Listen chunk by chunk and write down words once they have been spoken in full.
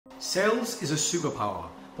Sales is a superpower,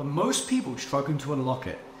 but most people struggle to unlock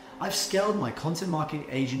it. I've scaled my content marketing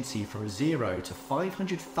agency from $0 to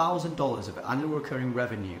 $500,000 of annual recurring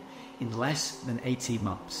revenue in less than 18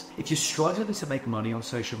 months. If you're struggling to make money on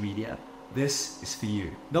social media, this is for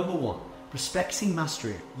you. Number 1, prospecting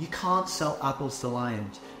mastery. You can't sell apples to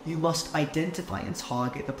lions. You must identify and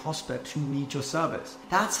target the prospects who need your service.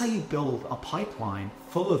 That's how you build a pipeline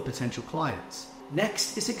full of potential clients.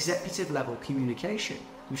 Next is executive level communication.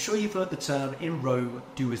 I'm sure you've heard the term, in Rome,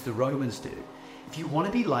 do as the Romans do. If you want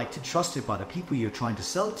to be liked and trusted by the people you're trying to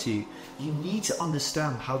sell to, you need to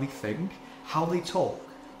understand how they think, how they talk.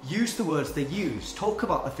 Use the words they use, talk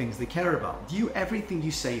about the things they care about. View everything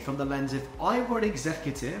you say from the lens of, I were an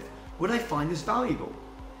executive, would I find this valuable?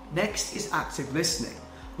 Next is active listening.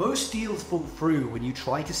 Most deals fall through when you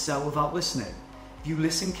try to sell without listening. If you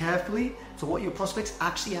listen carefully to what your prospects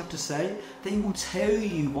actually have to say, they will tell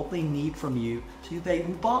you what they need from you so they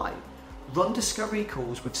will buy. Run discovery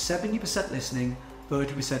calls with 70% listening,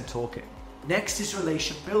 30% talking. Next is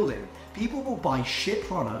relationship building. People will buy shit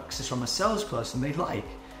products from a salesperson they like.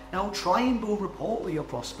 Now try and build rapport with your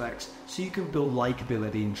prospects so you can build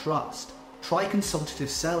likability and trust. Try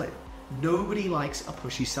consultative selling. Nobody likes a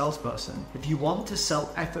pushy salesperson. If you want to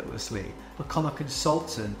sell effortlessly, become a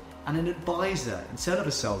consultant and an advisor instead of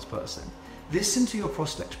a salesperson. Listen to your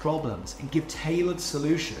prospects' problems and give tailored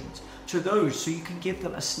solutions to those so you can give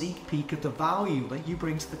them a sneak peek of the value that you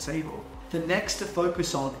bring to the table. The next to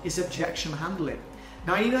focus on is objection handling.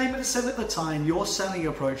 99% of the time, your selling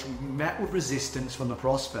approach will be met with resistance from the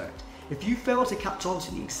prospect. If you fail to catch on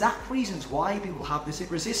to the exact reasons why people have this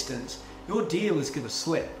resistance, your deal is going to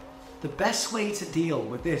slip. The best way to deal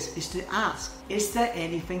with this is to ask, is there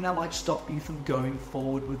anything that might stop you from going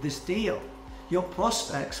forward with this deal? Your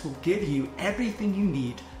prospects will give you everything you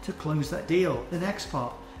need to close that deal. The next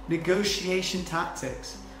part, negotiation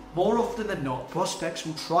tactics. More often than not, prospects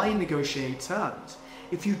will try and negotiate terms.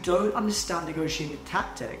 If you don't understand negotiating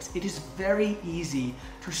tactics, it is very easy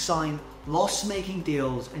to sign loss-making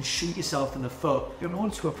deals and shoot yourself in the foot. In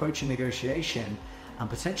order to approach a negotiation and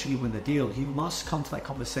potentially win the deal, you must come to that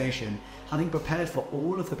conversation having prepared for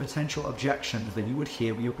all of the potential objections that you would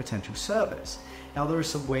hear with your potential service. Now, there are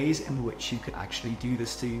some ways in which you could actually do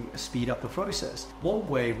this to speed up the process. One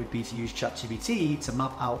way would be to use ChatGPT to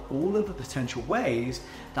map out all of the potential ways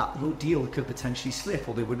that your deal could potentially slip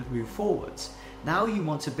or they wouldn't move forwards. Now you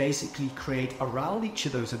want to basically create around each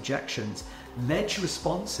of those objections ledge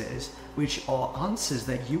responses, which are answers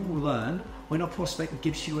that you will learn when a prospect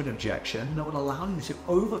gives you an objection that will allow you to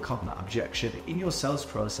overcome that objection in your sales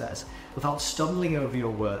process without stumbling over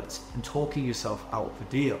your words and talking yourself out of the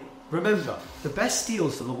deal. Remember, the best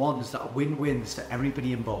deals are the ones that are win-wins for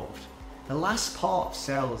everybody involved. The last part of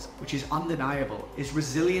sales, which is undeniable, is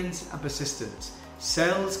resilience and persistence.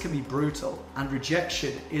 Sales can be brutal and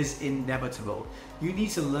rejection is inevitable. You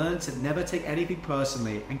need to learn to never take anything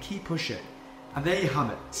personally and keep pushing. And there you have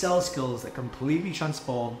it, sales skills that completely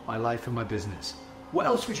transform my life and my business. What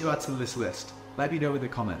else would you add to this list? Let me know in the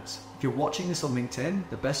comments. If you're watching this on LinkedIn,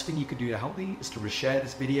 the best thing you can do to help me is to reshare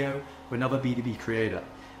this video with another B2B creator.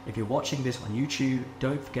 If you're watching this on YouTube,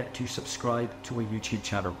 don't forget to subscribe to our YouTube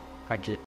channel. Thank you.